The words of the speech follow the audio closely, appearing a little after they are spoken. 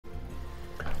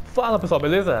Fala pessoal,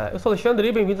 beleza? Eu sou o Alexandre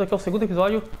e bem-vindos aqui ao segundo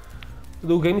episódio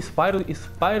do game Spyro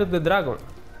the Dragon.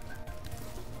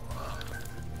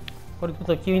 Agora temos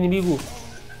aqui o inimigo,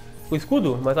 o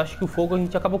escudo, mas acho que o fogo a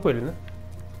gente acabou com ele, né?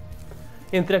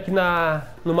 Entrei aqui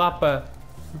no mapa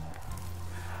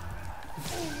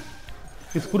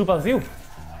escuro vazio.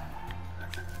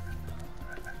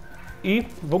 E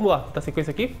vamos lá, da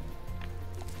sequência aqui.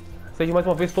 Sejam mais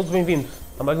uma vez todos bem-vindos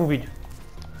a mais um vídeo.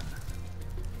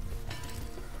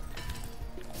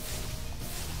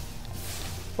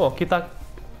 Bom, aqui tá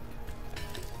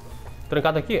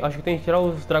trancado aqui. Acho que tem que tirar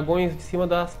os dragões de cima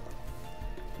da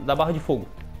barra de fogo.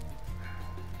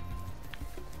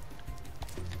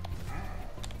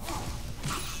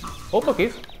 Opa, que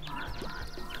isso?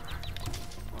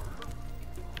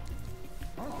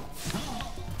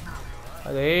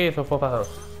 Olha aí, seu fofarrão.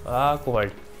 Ah,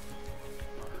 covarde.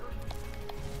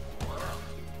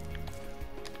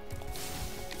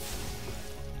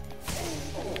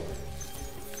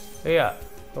 Eia,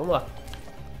 vamos lá.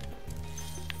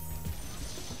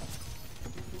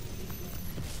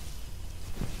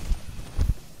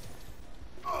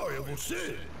 Ah, é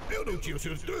você? Eu não tinha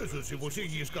certeza se você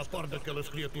ia escapar daquelas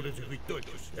criaturas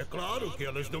irritantes. É claro que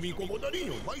elas não me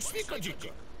incomodariam, mas fica a dica.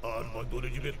 A armadura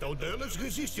de metal delas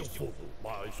resiste ao fogo,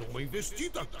 mas uma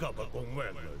investida acaba com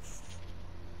elas.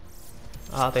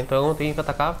 Ah, tá, então tem que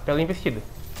atacar pela investida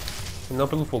e não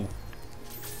pelo fogo.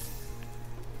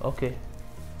 Ok.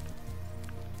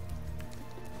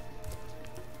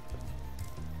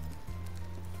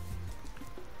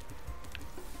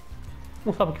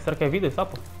 Não sabe o que será que é vida,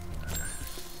 sapo?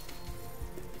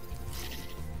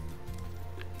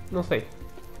 Não sei.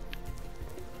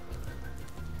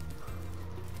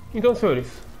 Então, senhores,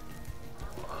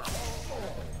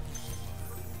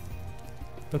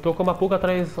 eu tô com uma pulga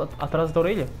atrás da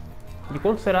orelha. De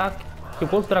quantos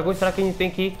dragões será que a gente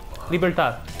tem que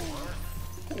libertar?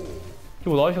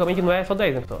 Tipo, logicamente não é só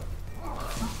 10, né, pessoal?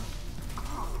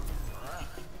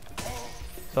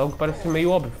 Isso é algo que parece meio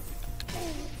óbvio.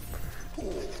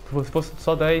 Se fosse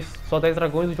só 10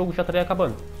 dragões, o jogo já estaria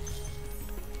acabando.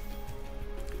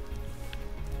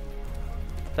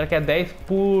 Será que é 10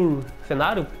 por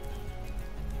cenário?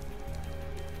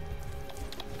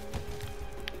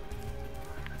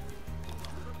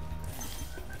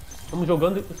 Vamos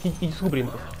jogando e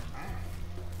descobrindo.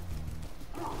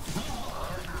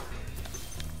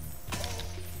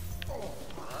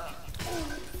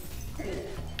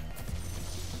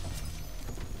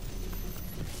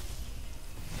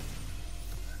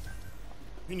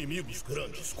 Inimigos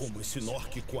grandes como esse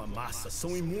Nork com a massa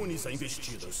são imunes a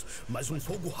investidas, mas um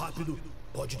fogo rápido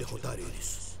pode derrotar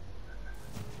eles.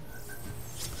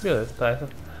 Beleza, tá,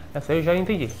 essa eu já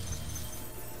entendi.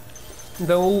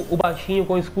 Então o baixinho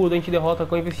com o escudo a gente derrota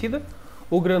com a investida.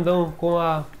 O grandão com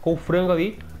o frango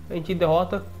ali a gente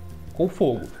derrota com o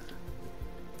fogo.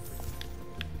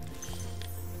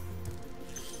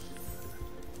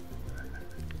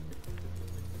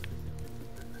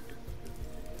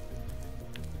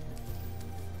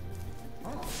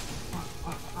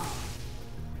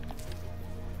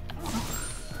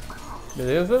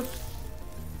 Beleza?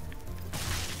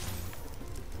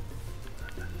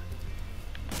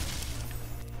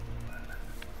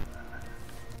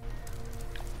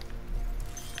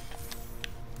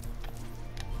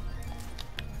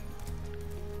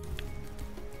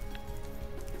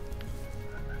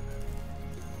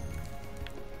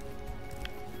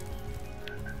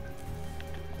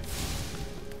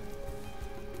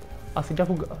 Acende a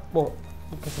fogueira. Bom,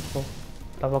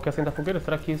 tava aqui acende a fogueira.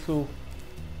 Será que isso...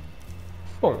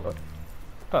 Bom,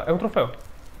 tá, é um troféu.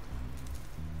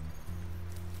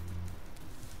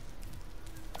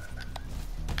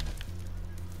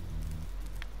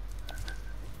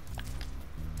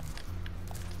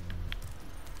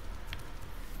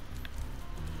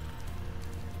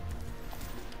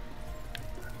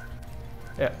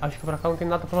 É, acho que pra cá não tem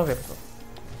nada pra fazer, pessoal.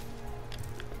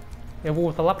 Eu vou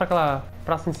voltar lá pra aquela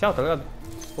praça inicial, tá ligado?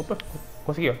 Opa,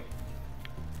 consegui, ó.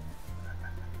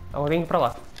 Agora tem que ir pra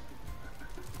lá.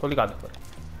 Tô ligado.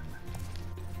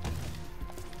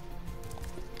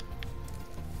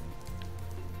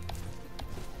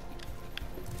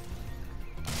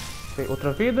 Tem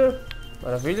outra vida.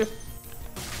 Maravilha.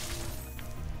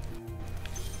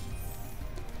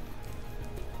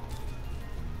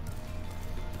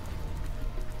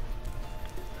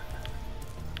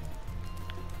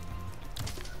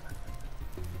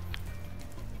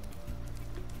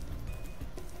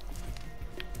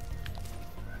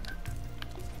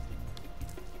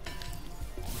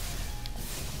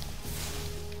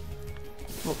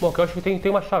 Bom, que eu acho que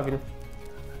tem uma chave, né?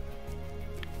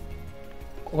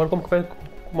 Agora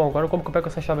Bom, agora como que eu pego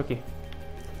essa chave aqui?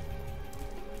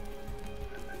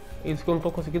 Isso que eu não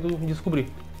tô conseguindo descobrir.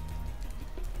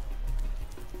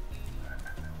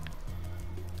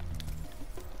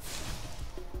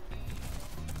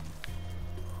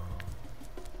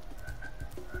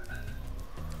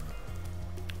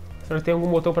 Será que tem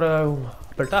algum botão pra eu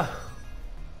apertar?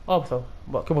 Ó, pessoal,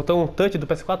 aqui o botão touch do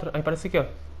PS4, aí aparece aqui, ó.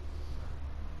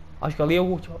 Acho que ali é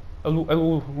o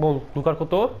bom, lugar que eu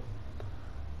tô.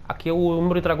 Aqui é o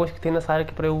número de dragões que tem nessa área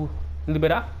aqui pra eu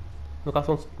liberar. No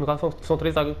caso são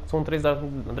três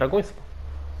dragões.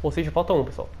 Ou seja, falta um,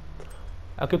 pessoal.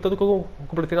 Aqui é o tanto que eu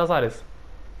completei nas áreas.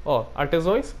 Ó,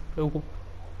 artesões, eu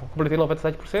completei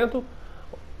 97%.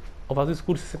 O vazio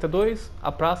escuro 62%.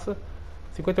 A praça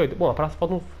 58%. Bom, a praça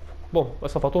falta um... Bom,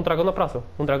 só faltou um dragão na praça.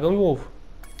 Um dragão e um ovo.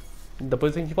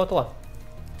 Depois a gente volta lá.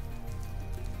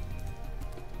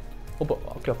 Opa,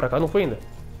 aqui ó, pra cá não foi ainda.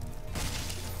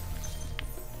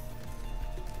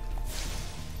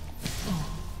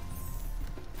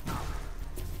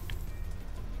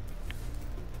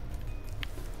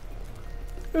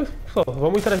 Pessoal,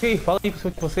 vamos interagir. Fala aí se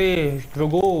você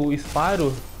jogou o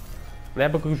Spyro na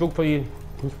época que o jogo foi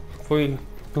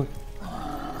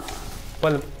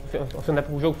na época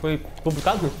que o jogo foi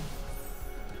publicado.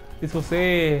 E se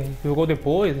você jogou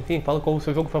depois, enfim, fala qual é o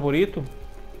seu jogo favorito.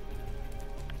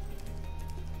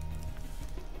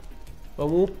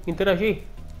 Vamos interagir.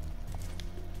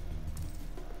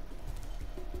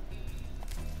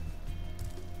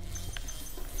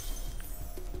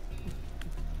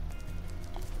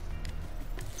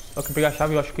 Só que pegar a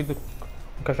chave, eu acho que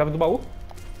a chave do baú.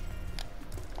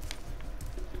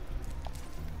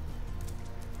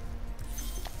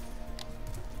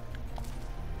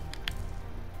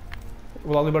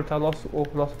 Vou lá libertar o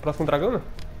nosso próximo dragão, né?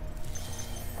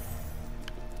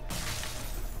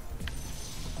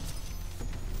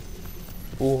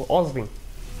 O Oswin.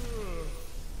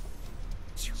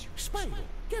 Spyro,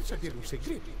 quer saber um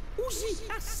segredo? Use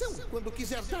ação quando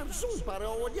quiser dar zoom para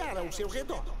olhar ao seu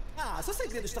redor. Ah, seu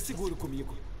segredo está seguro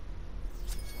comigo.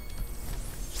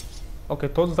 Ok,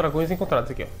 todos os dragões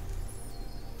encontrados aqui, ó.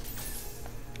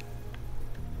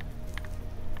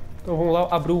 Então vamos lá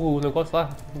abrir o negócio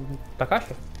lá da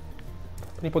caixa.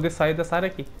 Pra gente poder sair dessa área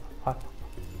aqui. Ah,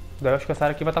 daí eu acho que essa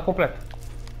área aqui vai estar completa.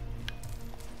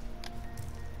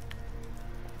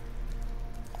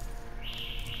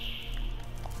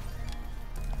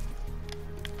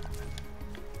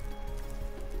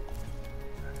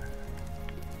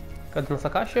 Cadê nossa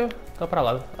caixa? Tá pra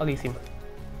lá, ali em cima.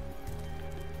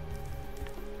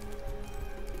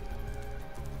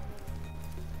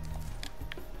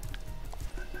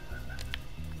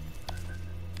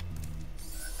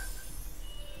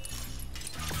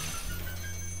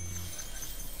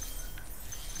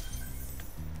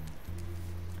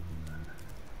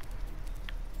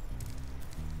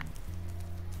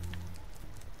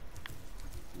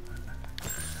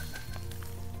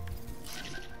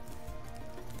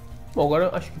 Bom,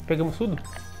 agora acho que pegamos tudo.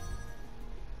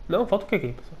 Não, falta o que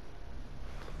aqui, pessoal?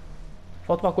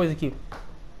 Falta uma coisa aqui.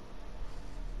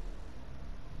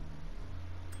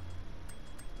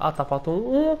 Ah, tá, falta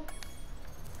uma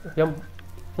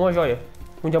joia.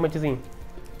 Um diamantezinho.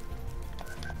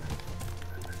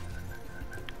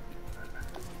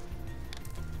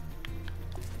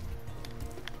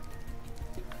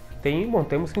 Bom,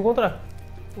 temos que encontrar.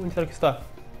 Onde será que está?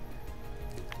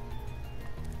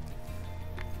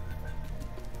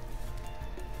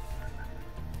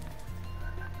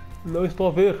 Não estou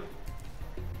a ver.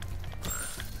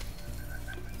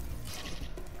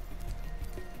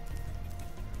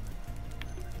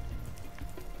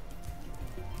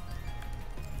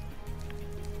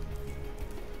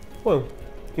 Bom,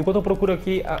 enquanto eu procuro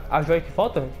aqui a joia que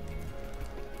falta,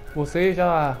 você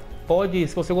já pode,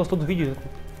 se você gostou do vídeo,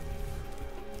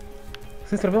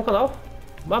 se inscrever no canal.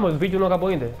 Ah, mas o vídeo não acabou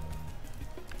ainda.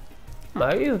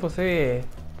 Mas você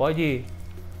pode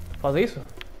fazer isso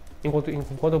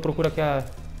enquanto eu procuro aqui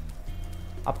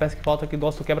a peça que falta aqui do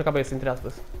nosso quebra-cabeça, entre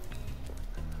aspas.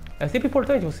 É sempre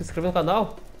importante você se inscrever no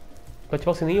canal,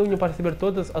 ativar o sininho para receber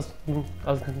todas as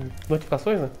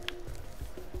notificações, né?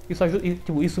 Isso ajuda,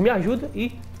 isso me ajuda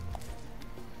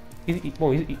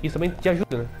bom, isso também te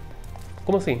ajuda, né?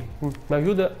 Como assim? Me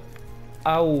ajuda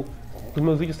os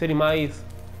meus vídeos serem mais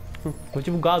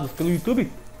divulgados pelo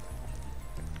YouTube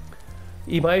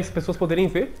e mais pessoas poderem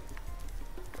ver.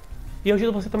 E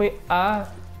ajuda você também a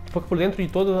ficar por dentro de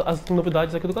todas as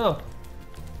novidades aqui do canal.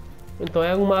 Então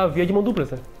é uma via de mão dupla,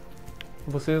 né?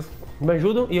 Vocês me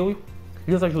ajudam e eu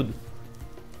lhes ajudo.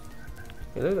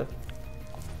 Beleza?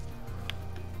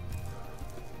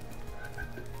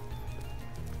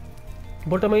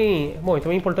 Bom, também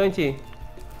é importante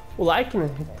o like, né?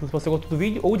 Se você gostou do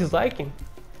vídeo, ou o dislike,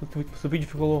 se o vídeo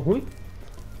ficou ruim.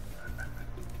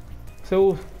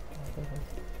 Seu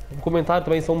comentário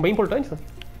também são bem importantes, né?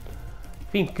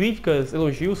 Enfim, críticas,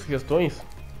 elogios, sugestões.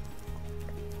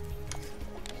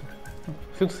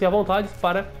 Sinta-se à vontade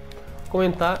para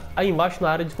comentar aí embaixo na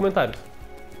área de comentários.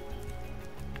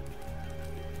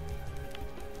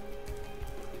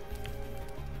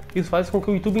 Isso faz com que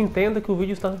o YouTube entenda que o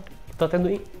vídeo está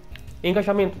tendo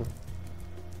engajamento.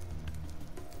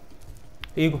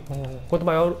 E quanto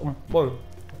maior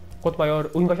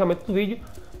o engajamento do vídeo,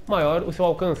 maior o seu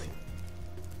alcance.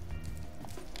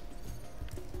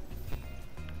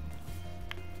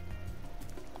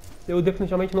 Eu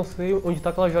definitivamente não sei onde está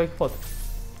aquela joia que falta.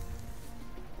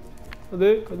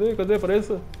 Cadê?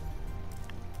 Apareça.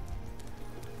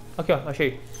 Aqui, ó,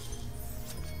 achei.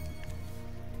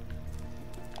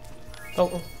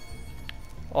 Então,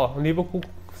 ó, nível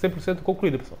 100%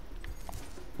 concluído, pessoal.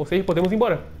 Ou seja, podemos ir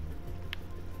embora.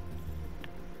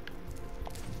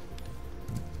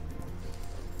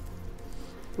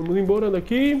 Vamos embora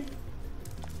daqui.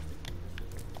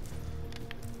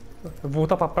 Eu vou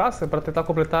voltar pra praça para tentar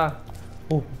completar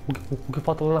o que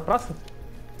falta lá na praça.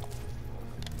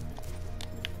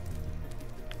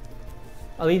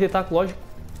 Além de tentar, lógico,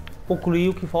 concluir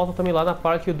o que falta também lá na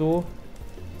parte do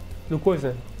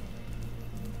coisa, né?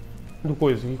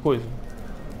 Que coisa?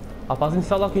 A fase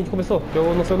inicial lá que a gente começou, que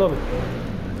eu não sei o nome.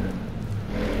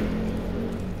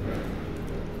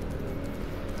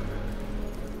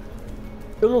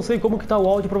 Eu não sei como que tá o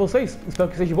áudio pra vocês, espero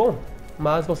que seja bom.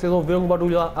 Mas vocês ouviram um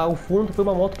barulho lá ao fundo, foi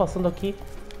uma moto passando aqui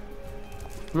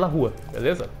na rua,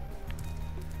 beleza?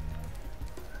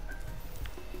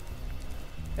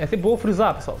 É sempre bom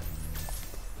frisar, pessoal.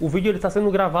 O vídeo está sendo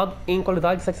gravado em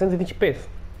qualidade 720p.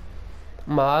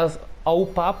 Mas ao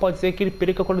upar pode ser que ele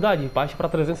perca a qualidade, baixe para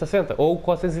 360 ou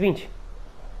 420.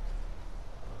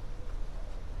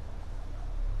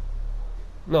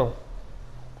 Não.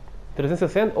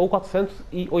 360 ou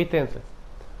 480.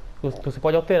 Você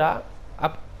pode alterar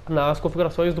nas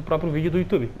configurações do próprio vídeo do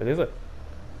YouTube, beleza?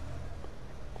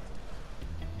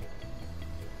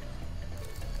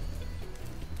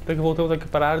 Então que voltamos aqui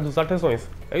para a área dos artesãos.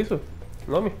 É isso?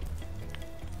 O nome?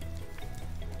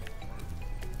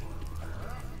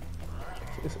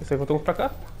 Esse aí voltamos pra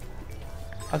cá.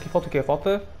 Aqui falta o quê?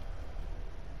 Falta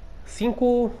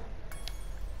 5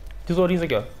 tesourinhos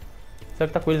aqui, ó. Será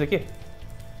que tá com eles aqui?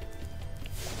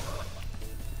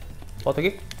 Volta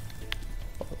aqui.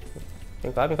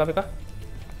 Vem cá.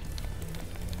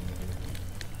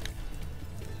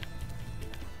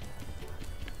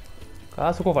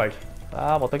 Ah, seu covarde.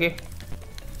 Ah, volta aqui.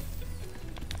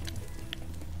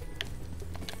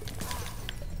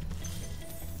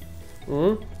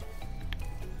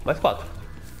 Mais 4.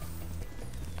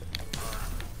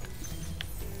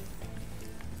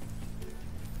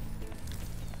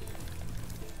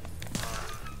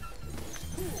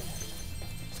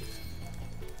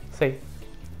 Sei.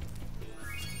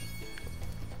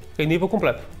 Ok, nível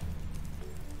completo.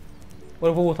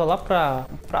 Agora eu vou voltar lá pra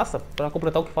praça pra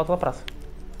completar o que falta na praça.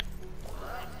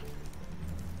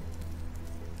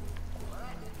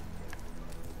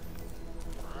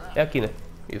 É aqui, né?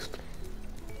 Isso.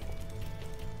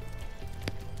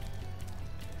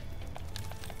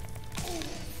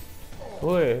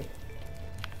 Oi.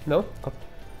 Não?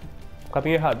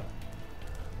 Caminho errado.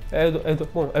 É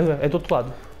do outro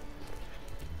lado.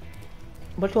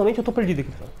 Particularmente eu tô perdido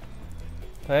aqui, pessoal.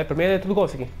 Pra mim é tudo igual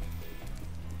isso aqui.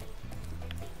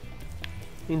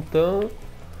 Então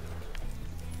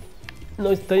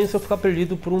não estranho se eu ficar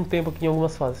perdido por um tempo aqui em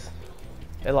algumas fases.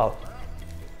 É lá, ó.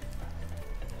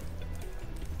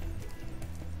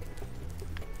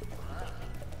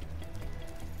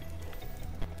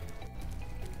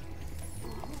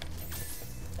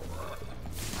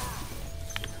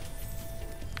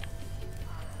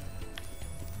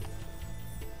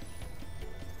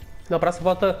 Na praça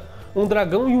falta um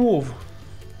dragão e um ovo.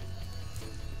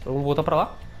 Então vamos voltar pra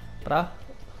lá pra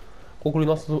concluir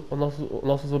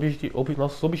nossos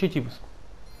objetivos.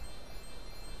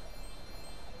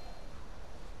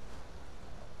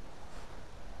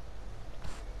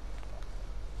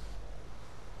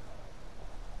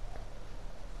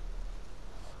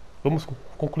 Vamos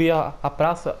concluir a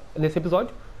praça nesse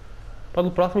episódio, para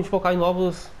no próximo a gente focar em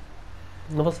novas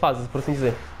fases, por assim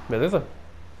dizer. Beleza?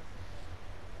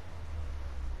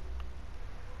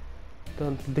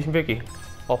 Então, deixa eu ver aqui.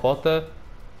 Ó, falta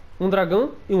um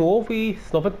dragão e um ovo e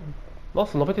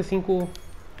 95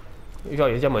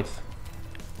 joias, diamantes.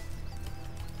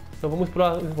 Então vamos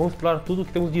explorar tudo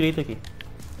que temos direito aqui.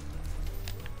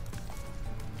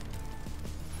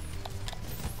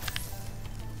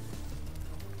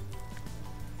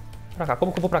 Pra cá,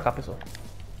 como que eu vou pra cá, pessoal?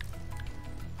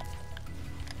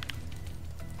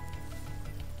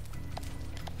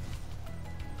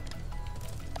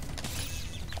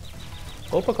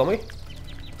 Opa, calma aí.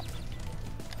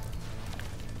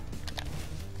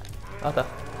 Ah, tá.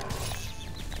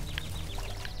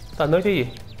 Tá, não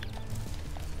entendi.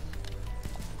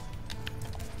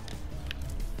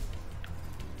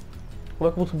 Como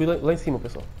é que eu vou subir lá em cima,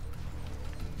 pessoal?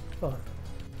 Ó.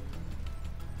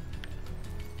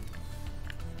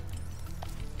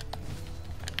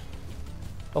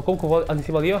 Ó, como que eu vou ali em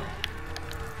cima ali, ó?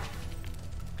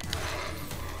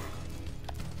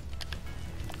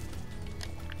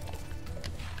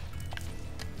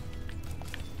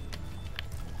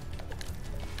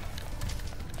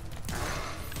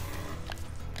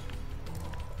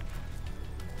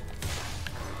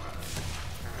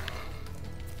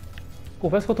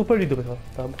 Confesso que eu tô perdido, pessoal.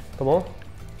 Tá bom?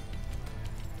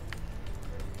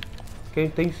 Tem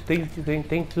que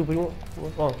descobrir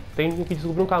ó, tem que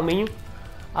descobrir um caminho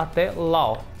até lá,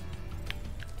 ó.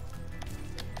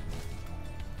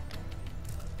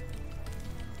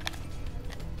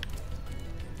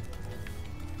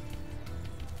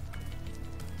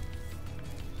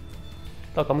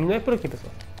 Tá, o caminho não é por aqui,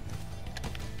 pessoal.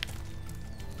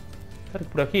 Será que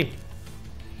por aqui?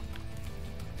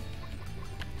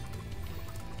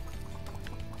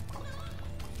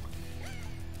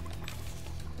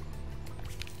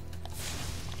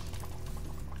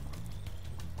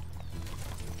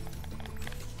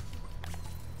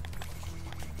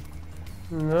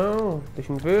 Não,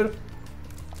 deixa eu ver.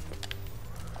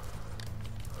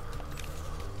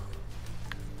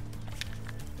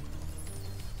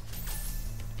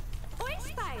 Oi,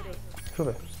 Spyro. Deixa eu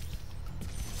ver.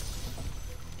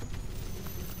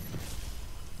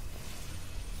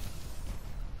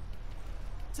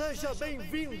 Seja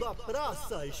bem-vindo à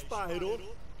praça,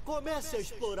 Spyro. Comece a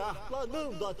explorar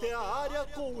planando até a área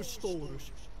com os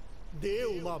touros. Dê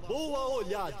uma boa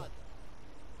olhada.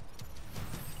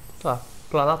 Tá,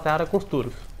 planar até a área com os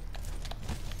touros.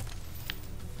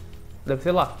 Deve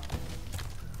ser lá.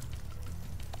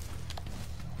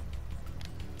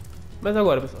 Mas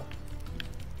agora, pessoal.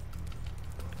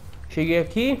 Cheguei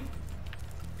aqui.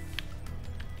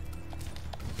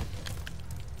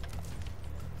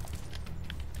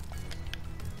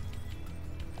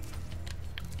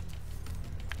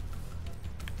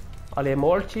 Ali é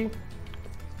morte.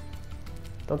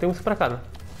 Então temos que ir pra cá, né?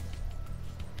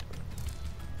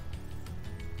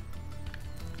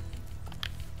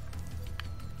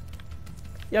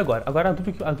 E agora? Agora a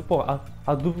dúvida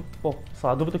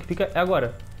a dúvida que fica é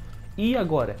agora. E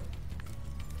agora?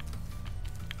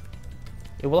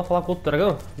 Eu vou lá falar com outro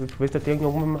dragão, ver se tem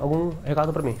algum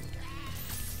recado pra mim.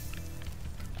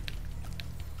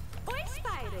 Oi,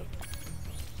 Spyro.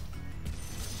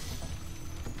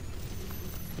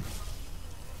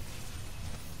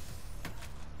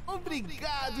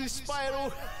 Obrigado,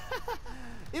 Spyro.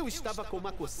 Eu estava com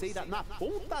uma coceira na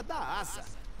ponta da asa.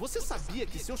 Você sabia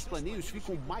que seus planeios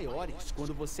ficam maiores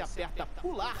quando você aperta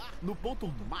pular no ponto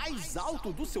mais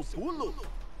alto do seu pulo?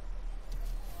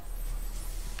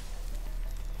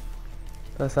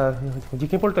 Essa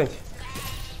dica é importante.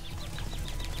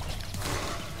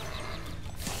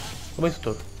 Toma esse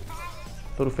touro.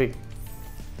 Touro feio.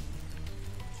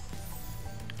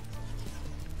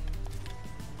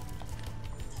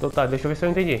 Então tá, deixa eu ver se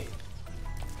eu entendi.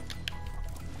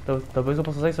 Então, talvez eu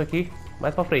possa usar isso aqui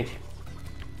mais pra frente.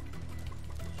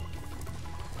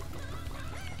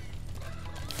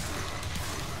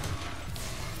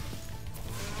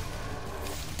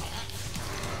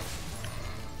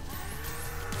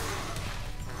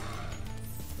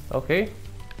 Ok.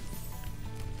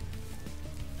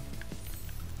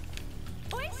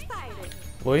 Oi, Spyro.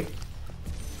 Oi.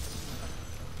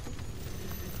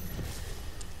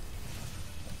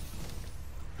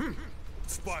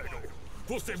 Spyro,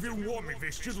 você viu um homem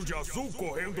vestido de azul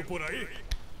correndo por aí?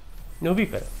 Não vi,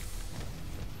 cara.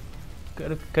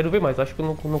 Quero ver mais, acho que eu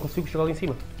não consigo chegar lá em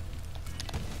cima.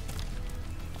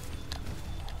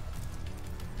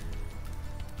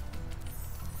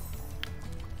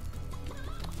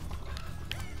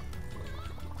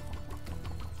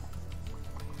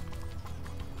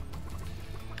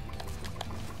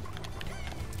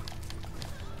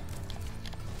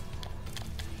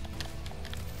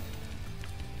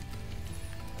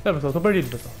 É, pessoal, tô perdido,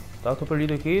 pessoal. Tá, tô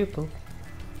perdido aqui, tô...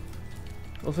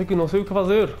 Não sei o que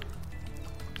fazer.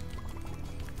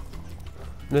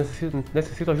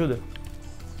 Necessito ajuda.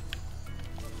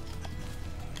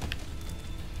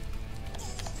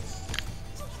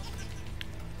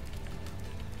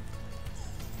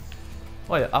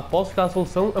 Olha, aposto que a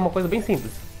solução é uma coisa bem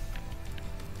simples.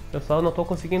 Eu só não tô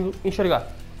conseguindo enxergar.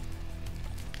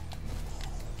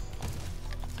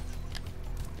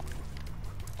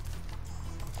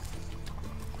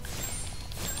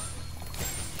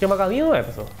 Que é uma galinha, não é,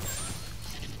 pessoal?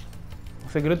 O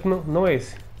segredo não é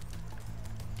esse.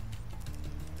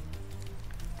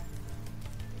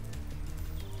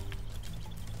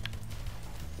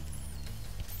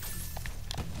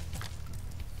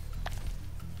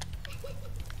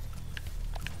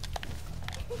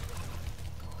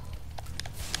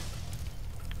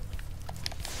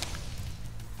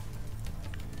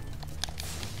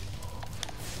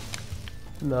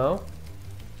 Não.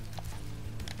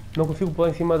 Não consigo pular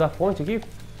em cima da fonte aqui.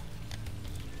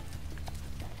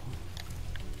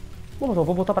 Bom, então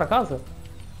vou voltar pra casa.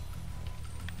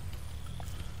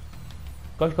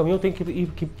 Acho que o caminho eu tenho que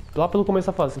ir lá pelo começo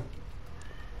da fase.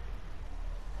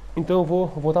 Então eu vou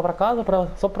voltar pra casa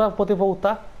só pra poder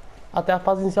voltar até a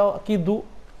fase inicial aqui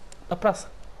da praça.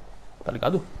 Tá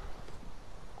ligado?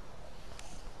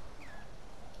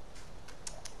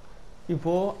 E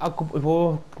vou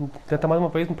tentar mais uma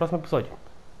vez no próximo episódio.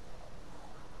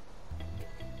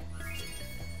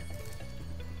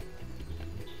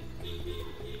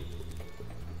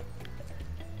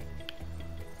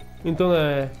 Então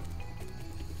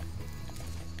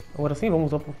agora sim,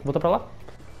 vamos voltar pra lá.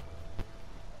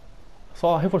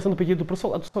 Só reforçando o pedido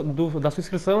da sua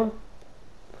inscrição.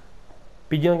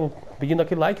 Pedindo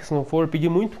aquele like, se não for pedir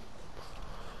muito.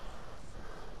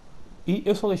 E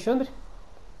eu sou o Alexandre.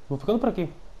 Vou ficando por aqui.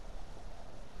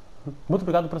 Muito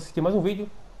obrigado por assistir mais um vídeo.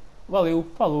 Valeu,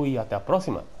 falou e até a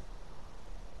próxima.